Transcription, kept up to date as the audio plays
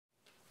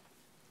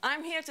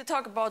I'm here to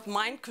talk about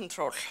mind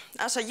control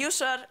as a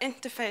user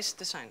interface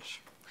designer.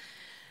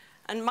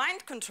 And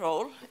mind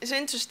control is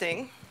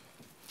interesting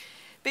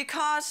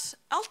because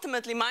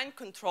ultimately mind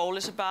control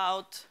is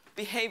about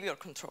behavior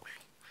control.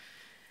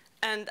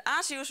 And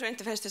as user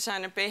interface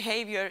designer,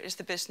 behavior is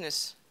the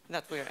business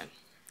that we're in.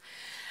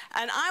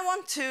 And I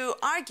want to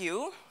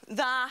argue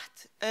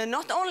that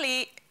not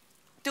only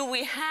do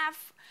we have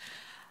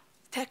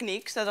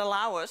techniques that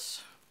allow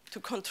us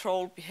to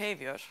control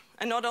behavior,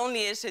 and not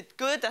only is it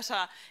good as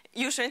a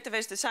user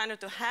interface designer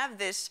to have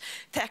this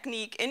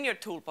technique in your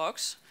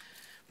toolbox,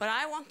 but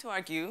I want to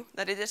argue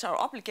that it is our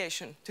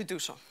obligation to do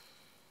so.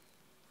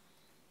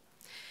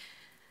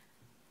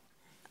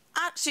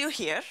 As you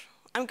hear,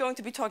 I'm going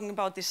to be talking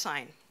about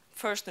design,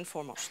 first and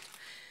foremost.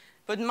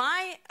 But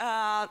my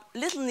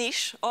little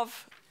niche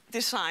of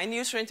design,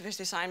 user interface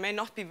design, may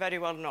not be very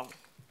well known.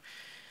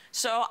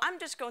 So I'm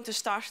just going to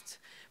start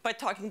by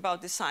talking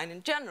about design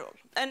in general.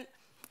 And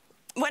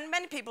when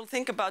many people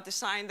think about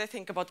design, they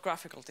think about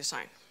graphical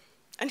design.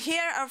 And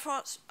here are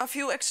a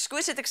few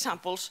exquisite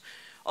examples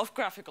of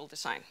graphical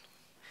design.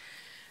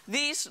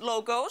 These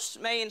logos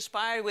may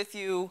inspire with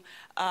you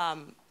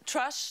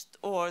trust,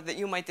 or that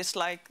you might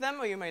dislike them,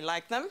 or you may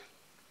like them.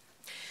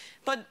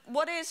 But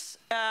what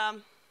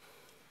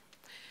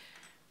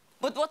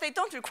they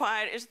don't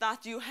require is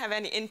that you have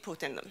any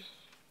input in them.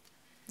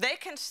 They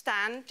can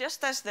stand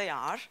just as they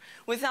are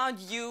without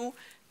you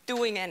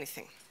doing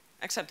anything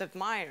except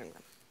admiring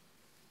them.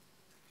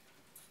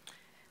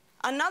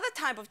 Another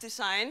type of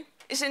design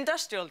is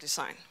industrial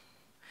design.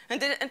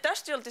 And the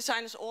industrial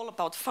design is all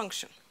about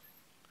function.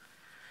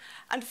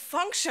 And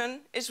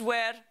function is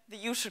where the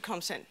user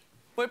comes in,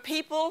 where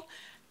people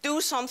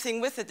do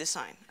something with the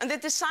design. And the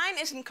design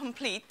isn't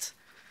complete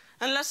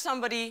unless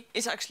somebody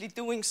is actually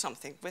doing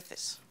something with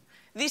this.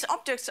 These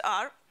objects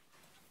are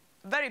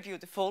very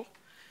beautiful.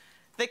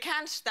 They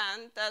can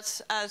stand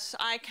as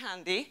eye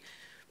candy.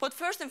 But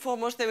first and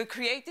foremost, they were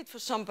created for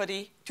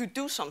somebody to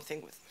do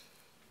something with.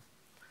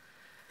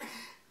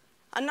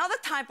 Another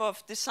type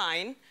of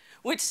design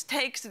which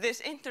takes this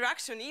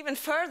interaction even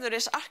further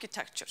is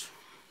architecture.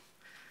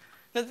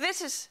 Now,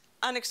 this is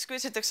an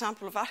exquisite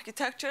example of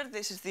architecture.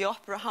 This is the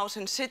Opera House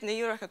in Sydney.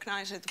 You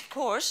recognize it, of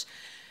course.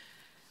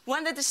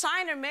 When the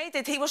designer made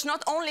it, he was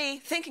not only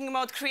thinking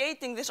about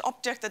creating this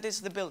object that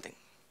is the building.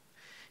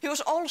 He was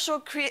also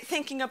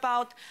thinking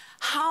about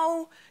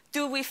how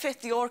do we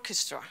fit the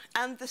orchestra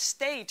and the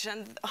stage,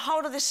 and how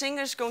are the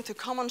singers going to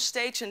come on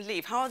stage and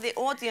leave? How are the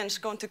audience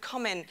going to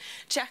come in,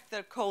 check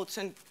their coats,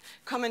 and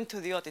come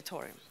into the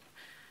auditorium?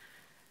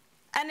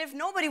 And if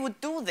nobody would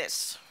do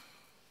this,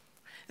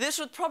 this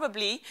would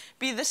probably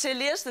be the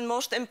silliest and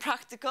most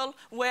impractical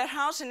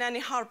warehouse in any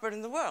harbor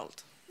in the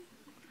world.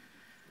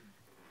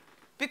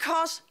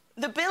 Because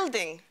the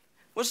building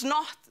was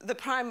not the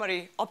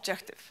primary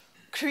objective.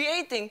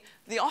 Creating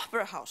the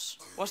opera house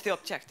was the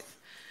objective.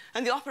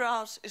 And the opera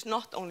house is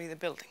not only the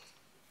building.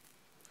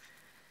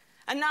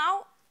 And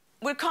now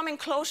we're coming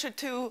closer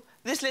to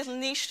this little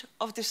niche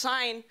of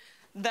design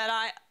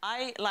that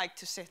I like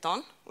to sit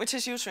on, which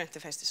is user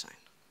interface design.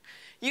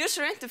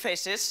 User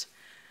interfaces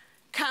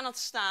cannot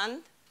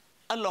stand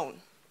alone.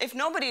 If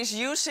nobody is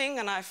using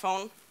an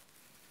iPhone,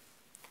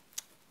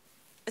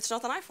 it's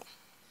not an iPhone.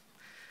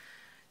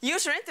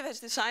 User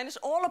interface design is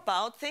all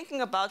about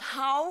thinking about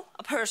how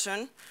a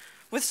person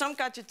with some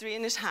gadgetry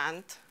in his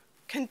hand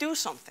can do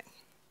something.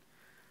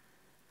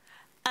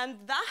 And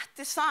that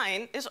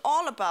design is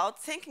all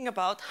about thinking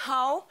about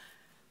how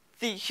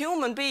the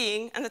human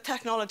being and the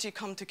technology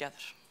come together.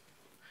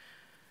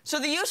 So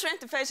the user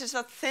interface is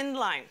that thin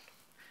line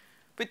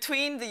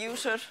between the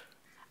user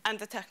and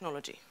the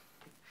technology.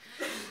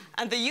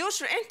 And the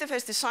user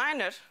interface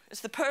designer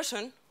is the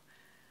person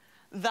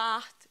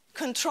that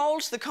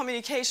controls the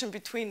communication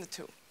between the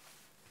two.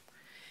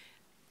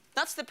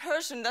 That's the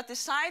person that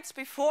decides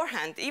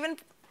beforehand, even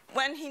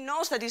when he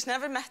knows that he's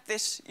never met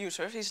this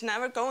user, he's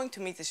never going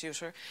to meet this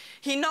user,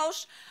 he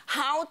knows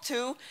how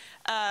to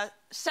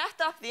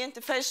set up the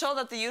interface so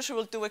that the user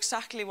will do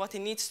exactly what he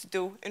needs to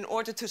do in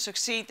order to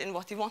succeed in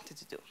what he wanted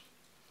to do.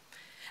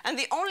 And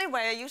the only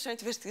way a user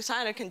interface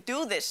designer can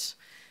do this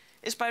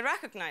is by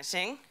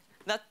recognizing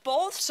that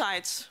both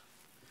sides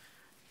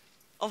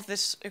of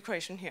this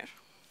equation here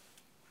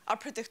are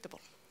predictable.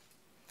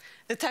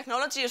 The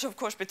technology is, of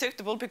course,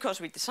 predictable because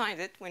we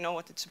designed it. We know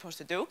what it's supposed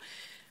to do.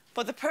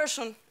 But the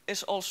person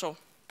is also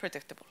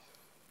predictable.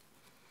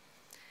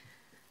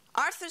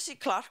 Arthur C.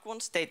 Clarke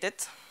once stated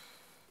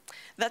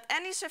that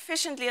any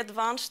sufficiently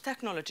advanced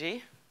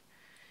technology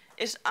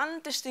is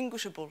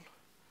undistinguishable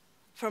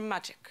from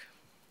magic.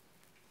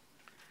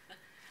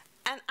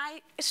 And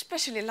I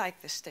especially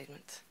like this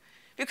statement,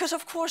 because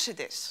of course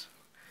it is.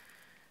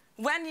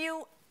 When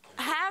you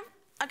have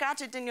a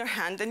gadget in your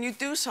hand and you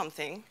do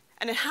something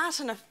and it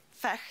has an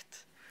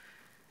effect,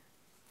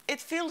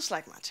 it feels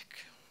like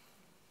magic.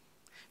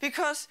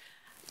 Because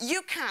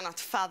you cannot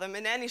fathom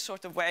in any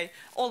sort of way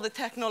all the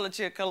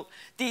technological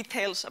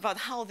details about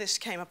how this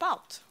came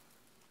about.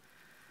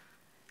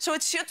 So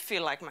it should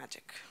feel like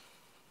magic.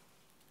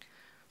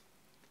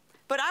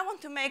 But I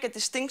want to make a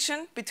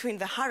distinction between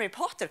the Harry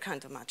Potter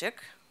kind of magic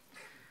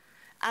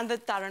and the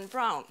Darren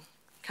Brown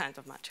kind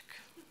of magic.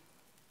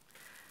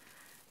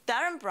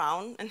 Darren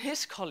Brown and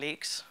his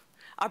colleagues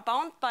are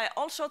bound by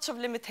all sorts of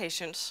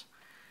limitations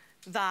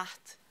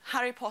that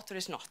Harry Potter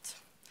is not.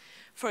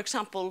 For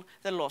example,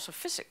 the laws of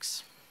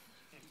physics.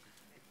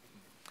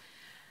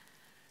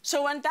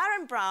 So when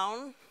Darren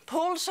Brown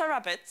pulls a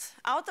rabbit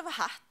out of a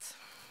hat,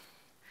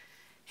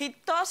 he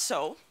does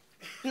so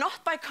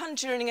not by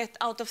conjuring it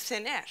out of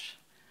thin air.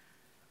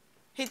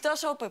 He does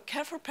so by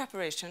careful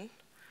preparation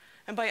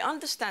and by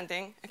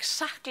understanding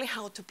exactly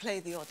how to play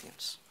the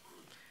audience.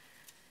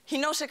 He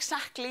knows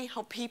exactly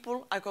how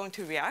people are going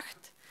to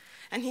react,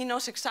 and he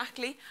knows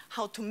exactly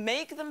how to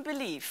make them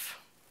believe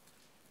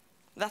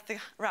that the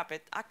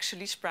rabbit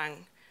actually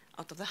sprang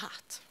out of the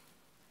hat.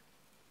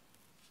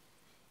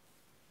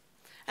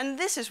 And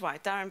this is why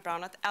Darren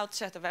Brown at the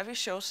outset of every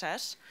show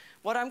says,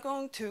 what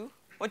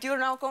you're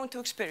now going to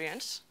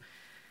experience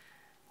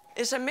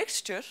is a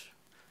mixture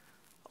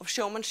of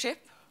showmanship,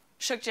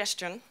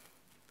 suggestion,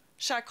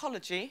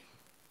 psychology,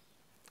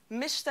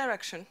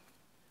 misdirection,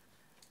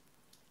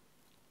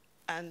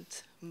 and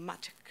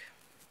magic.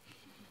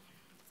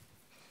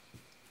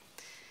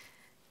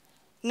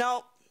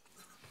 Now,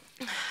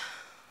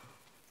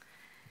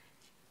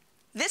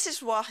 this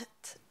is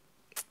what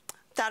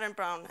Darren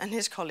Brown and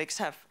his colleagues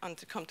have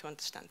come to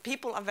understand.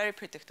 People are very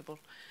predictable,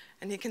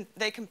 and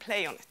they can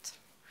play on it.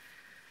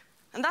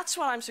 And that's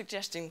what I'm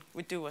suggesting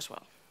we do as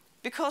well.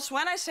 Because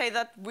when I say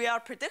that we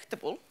are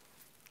predictable,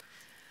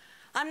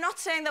 I'm not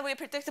saying that we're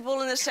predictable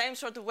in the same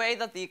sort of way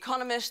that the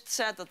economist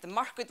said that the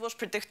market was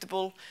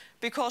predictable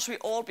because we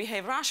all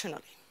behave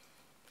rationally.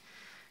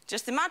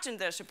 Just imagine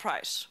their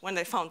surprise when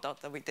they found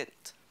out that we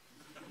didn't.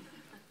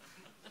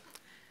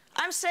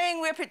 I'm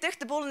saying we're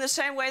predictable in the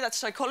same way that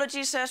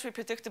psychology says we're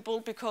predictable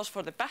because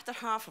for the better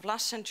half of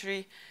last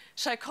century,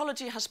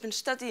 psychology has been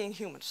studying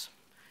humans,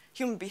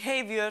 human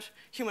behavior,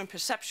 human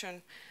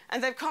perception,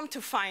 and they've come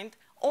to find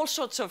all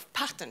sorts of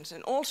patterns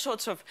and all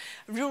sorts of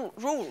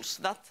rules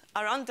that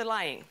are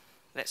underlying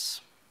this.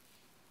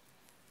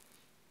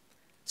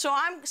 So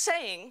I'm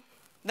saying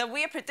that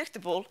we are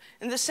predictable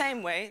in the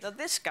same way that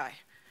this guy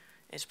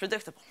is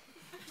predictable.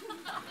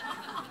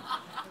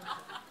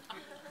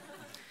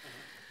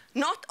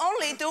 Not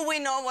only do we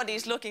know what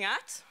he's looking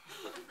at,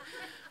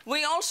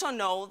 we also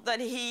know that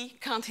he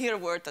can't hear a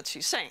word that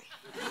she's saying.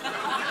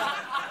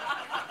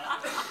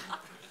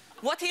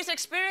 What he's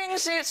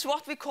experiencing is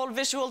what we call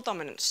visual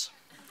dominance,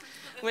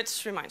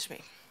 which reminds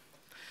me.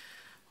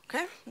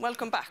 Okay,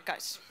 welcome back,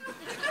 guys.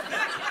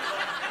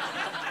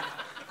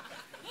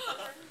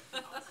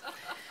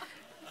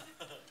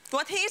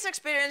 What he's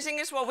experiencing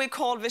is what we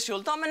call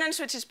visual dominance,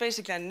 which is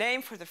basically a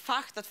name for the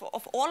fact that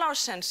of all our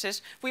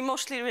senses, we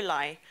mostly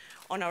rely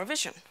on our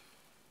vision.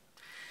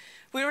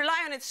 We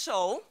rely on it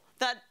so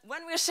that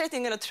when we're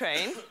sitting in a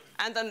train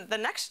and then the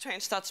next train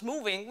starts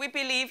moving, we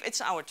believe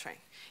it's our train,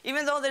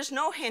 even though there's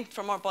no hint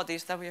from our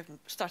bodies that we have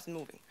started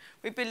moving.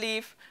 We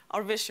believe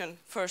our vision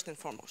first and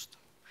foremost.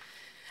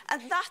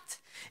 And that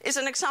is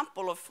an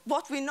example of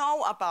what we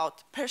know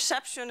about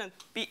perception and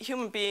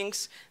human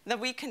beings that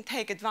we can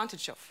take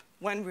advantage of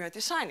when we are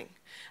designing.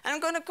 And I'm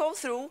going to go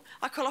through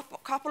a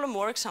couple of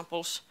more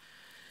examples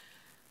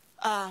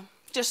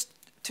just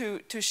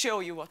to show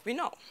you what we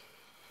know.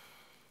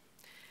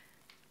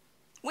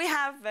 We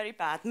have very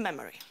bad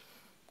memory.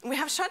 We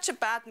have such a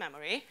bad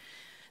memory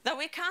that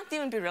we can't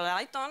even be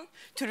relied on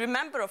to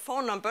remember a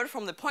phone number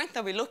from the point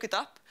that we look it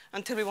up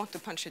until we want to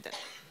punch it in.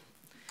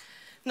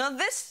 Now,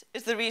 this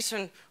is the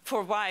reason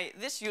for why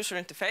this user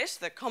interface,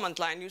 the command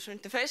line user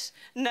interface,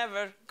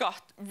 never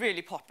got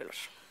really popular.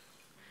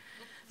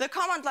 The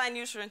command line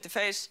user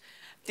interface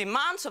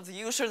demands of the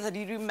user that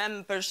he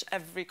remembers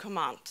every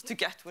command to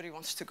get where he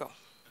wants to go.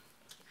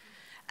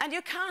 And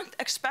you can't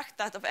expect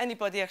that of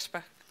anybody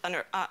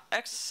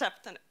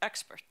except an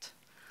expert.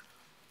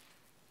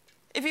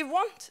 If you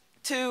want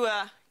to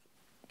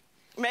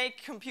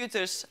make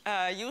computers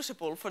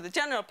usable for the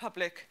general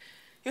public,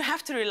 you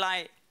have to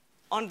rely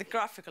on the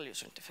graphical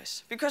user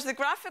interface, because the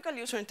graphical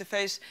user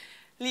interface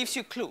leaves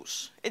you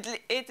clues.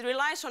 It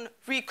relies on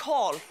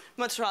recall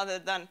much rather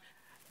than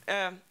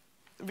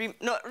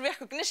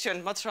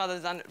recognition much rather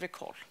than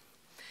recall.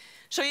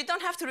 So you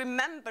don't have to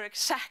remember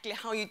exactly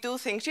how you do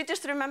things. You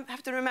just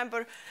have to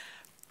remember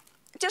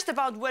just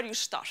about where you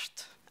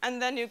start,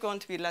 and then you're going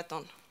to be led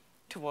on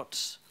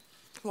towards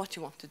what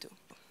you want to do.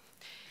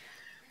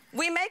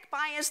 We make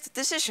biased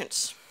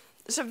decisions.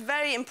 It's a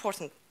very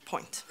important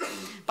point.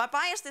 By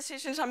biased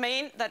decisions, I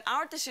mean that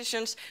our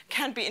decisions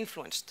can be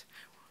influenced.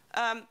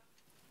 There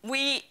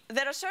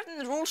are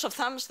certain rules of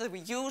thumbs that we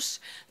use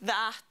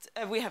that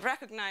we have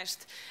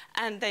recognized,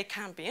 and they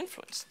can be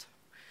influenced.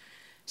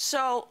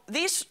 So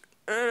these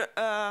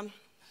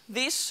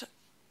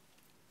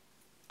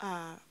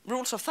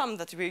rules of thumb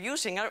that we're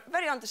using are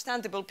very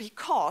understandable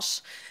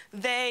because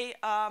they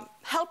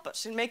help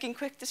us in making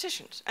quick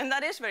decisions. And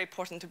that is very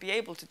important to be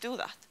able to do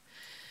that.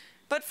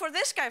 But for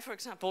this guy, for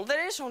example,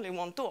 there is only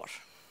one door.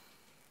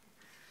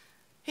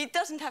 He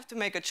doesn't have to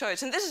make a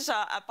choice. And this is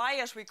a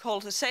bias we call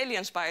the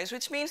salience bias,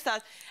 which means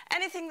that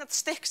anything that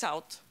sticks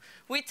out,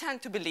 we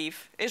tend to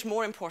believe is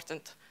more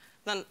important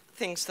than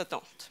things that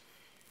don't.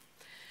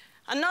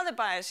 Another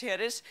bias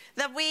here is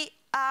that we're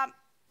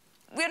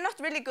not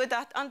really good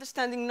at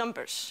understanding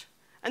numbers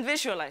and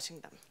visualizing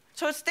them.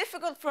 So it's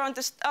difficult for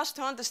us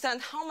to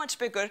understand how much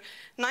bigger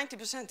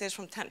 90% is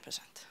from 10%.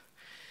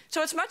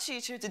 So it's much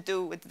easier to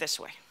do it this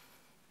way.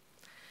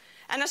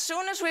 And as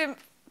soon as we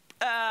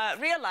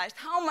realized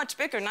how much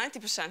bigger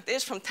 90%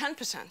 is from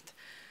 10%,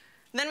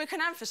 then we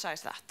can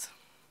emphasize that.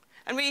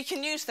 And we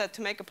can use that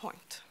to make a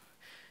point.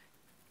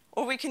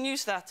 Or we can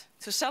use that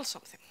to sell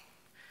something.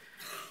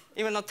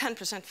 Even though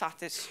 10%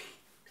 fat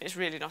is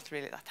really not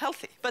really that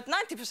healthy. But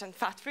 90%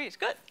 fat-free is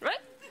good,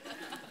 right?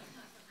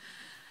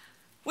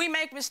 We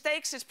make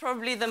mistakes is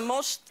probably the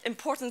most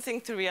important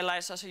thing to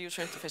realize as a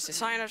user interface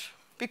designer.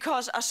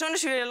 Because as soon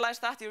as you realize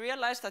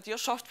that your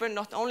software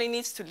not only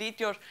needs to lead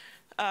your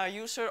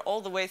user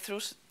all the way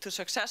through to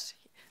success,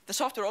 the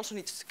software also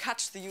needs to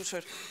catch the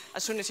user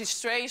as soon as he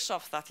strays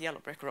off that yellow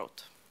brick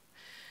road.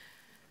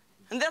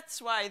 And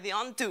that's why the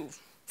undo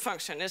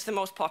function is the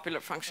most popular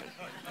function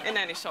in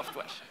any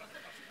software.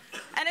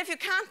 And if you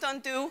can't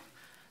undo,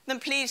 then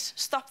please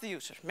stop the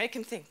user. Make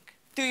him think.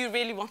 Do you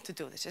really want to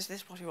do this? Is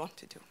this what you want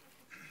to do?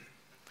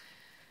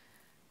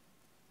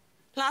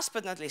 Last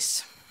but not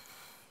least,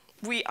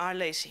 we are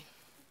lazy.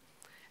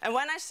 And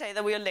when I say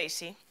that we are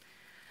lazy,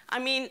 I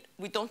mean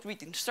we don't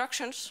read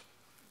instructions.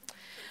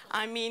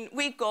 I mean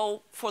we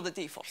go for the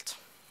default.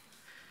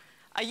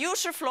 A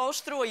user flows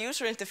through a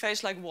user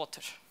interface like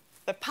water,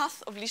 the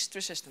path of least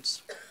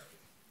resistance.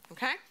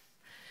 Okay?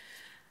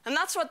 And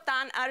that's what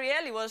Dan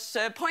Ariely was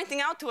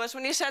pointing out to us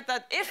when he said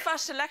that if a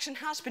selection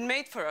has been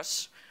made for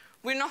us,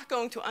 we're not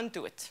going to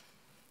undo it.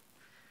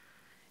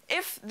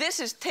 If this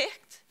is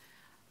ticked,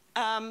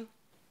 I'm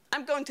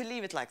going to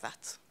leave it like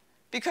that.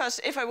 Because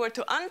if I were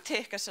to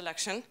untick a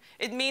selection,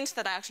 it means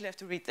that I actually have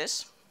to read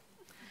this.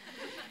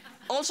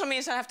 Also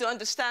means I have to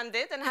understand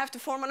it and have to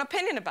form an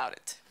opinion about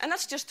it. And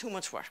that's just too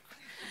much work.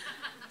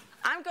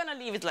 I'm going to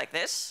leave it like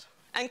this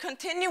and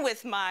continue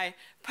with my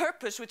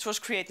purpose, which was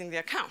creating the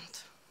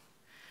account.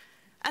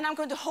 And I'm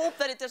going to hope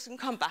that it doesn't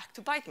come back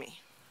to bite me.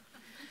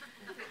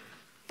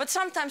 But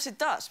sometimes it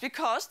does,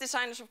 because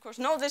designers, of course,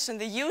 know this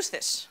and they use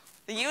this.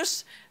 They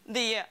use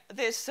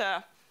this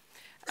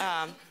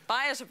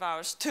bias of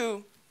ours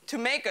to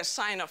make us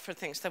sign up for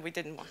things that we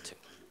didn't want to.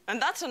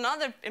 And that's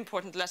another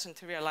important lesson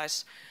to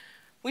realize.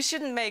 We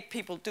shouldn't make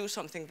people do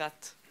something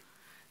that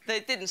they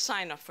didn't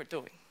sign up for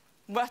doing.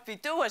 What we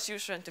do as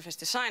user interface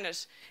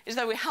designers is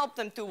that we help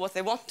them do what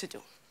they want to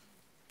do.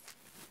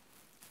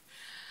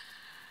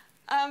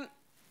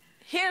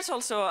 Here's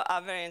also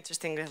a very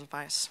interesting little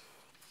bias.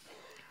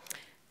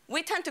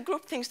 We tend to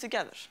group things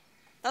together.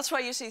 That's why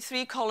you see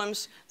 3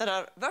 columns that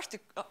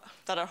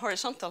are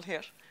horizontal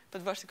here,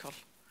 but vertical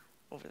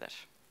over there.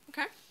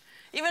 Okay?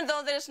 Even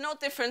though there's no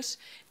difference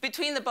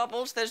between the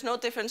bubbles, there's no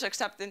difference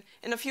except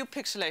in a few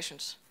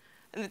pixelations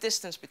in the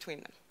distance between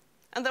them.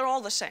 And they're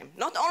all the same.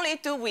 Not only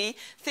do we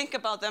think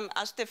about them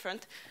as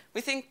different,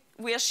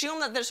 we assume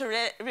that there's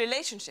a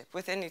relationship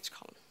within each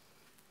column.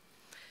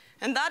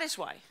 And that is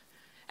why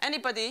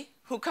anybody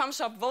who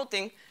comes up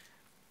voting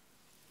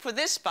for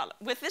this ballot,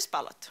 with this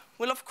ballot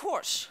will, of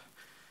course,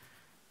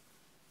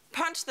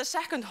 punch the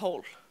second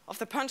hole of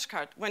the punch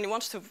card when he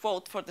wants to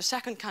vote for the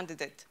second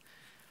candidate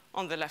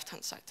on the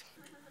left-hand side.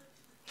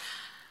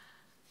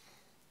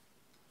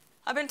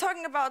 I've been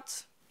talking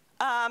about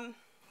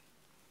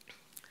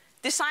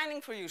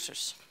designing for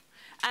users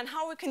and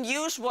how we can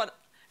use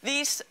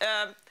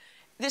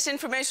this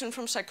information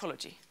from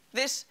psychology.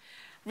 This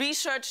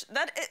research,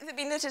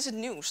 this isn't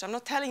news. I'm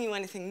not telling you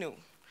anything new.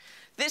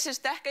 This is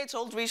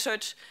decades-old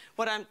research.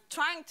 What I'm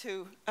trying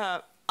to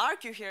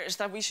argue here is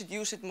that we should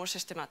use it more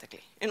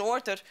systematically in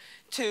order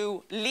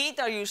to lead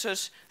our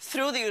users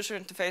through the user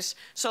interface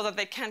so that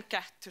they can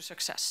get to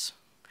success.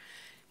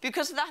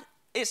 Because that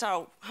is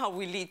how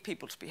we lead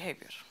people's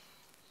behavior.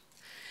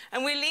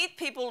 And we lead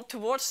people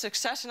towards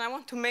success, and I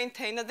want to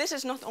maintain that this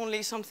is not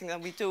only something that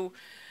we do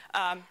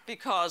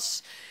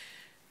because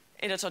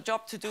it is our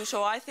job to do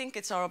so. I think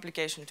it's our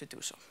obligation to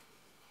do so.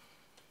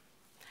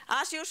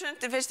 As user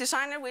interface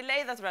designer, we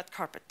lay that red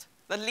carpet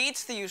that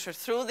leads the user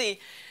through the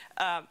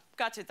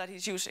gadget that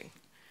he's using,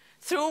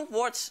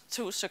 towards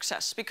to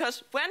success.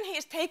 Because when he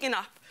is taking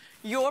up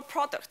your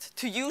product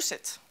to use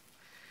it,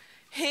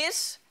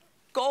 his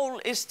goal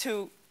is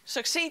to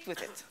succeed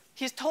with it.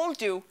 He's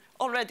told you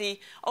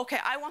already, OK,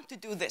 I want to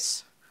do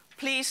this.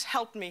 Please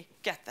help me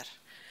get there.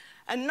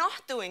 And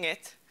not doing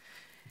it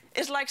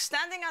is like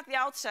standing at the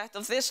outset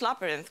of this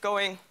labyrinth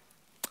going,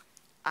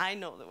 I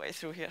know the way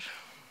through here.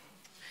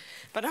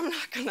 But I'm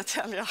not going to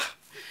tell you.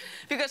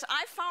 Because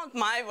I found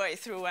my way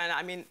through, and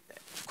I mean,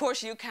 of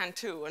course you can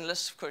too,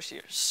 unless, of course,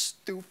 you're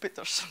stupid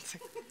or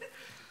something.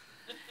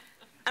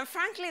 And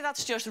frankly,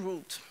 that's just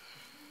rude.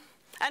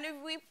 And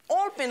we've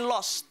all been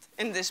lost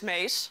in this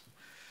maze,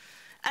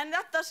 and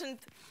that doesn't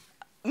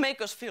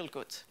make us feel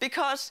good.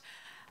 Because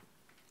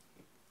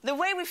the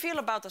way we feel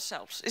about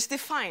ourselves is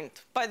defined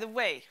by the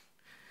way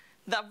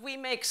that we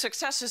make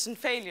successes and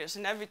failures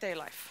in everyday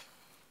life.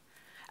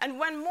 And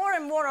when more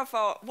and more of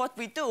what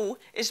we do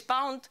is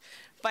bound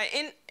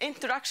by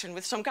interaction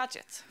with some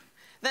gadget,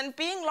 then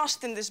being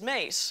lost in this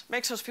maze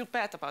makes us feel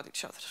bad about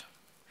each other.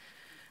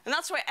 And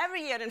that's why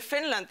every year in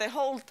Finland they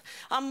hold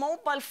a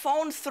mobile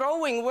phone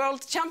throwing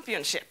world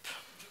championship.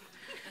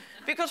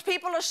 Because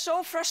people are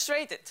so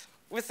frustrated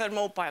with their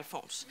mobile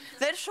phones.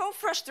 They're so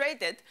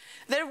frustrated,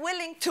 they're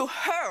willing to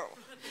hurl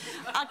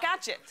a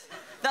gadget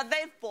that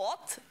they've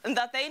bought and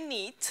that they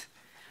need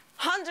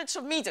hundreds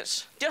of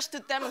meters just to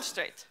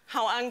demonstrate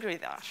how angry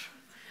they are.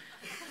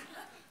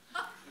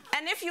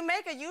 And if you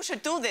make a user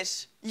do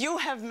this, you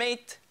have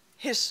made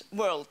his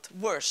world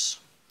worse.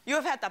 You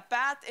have had a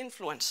bad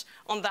influence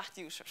on that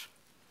user.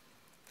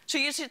 So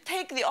you should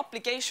take the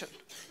obligation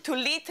to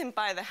lead him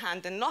by the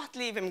hand and not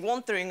leave him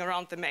wandering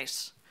around the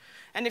maze.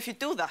 And if you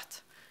do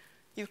that,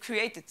 you've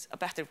created a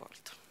better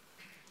world.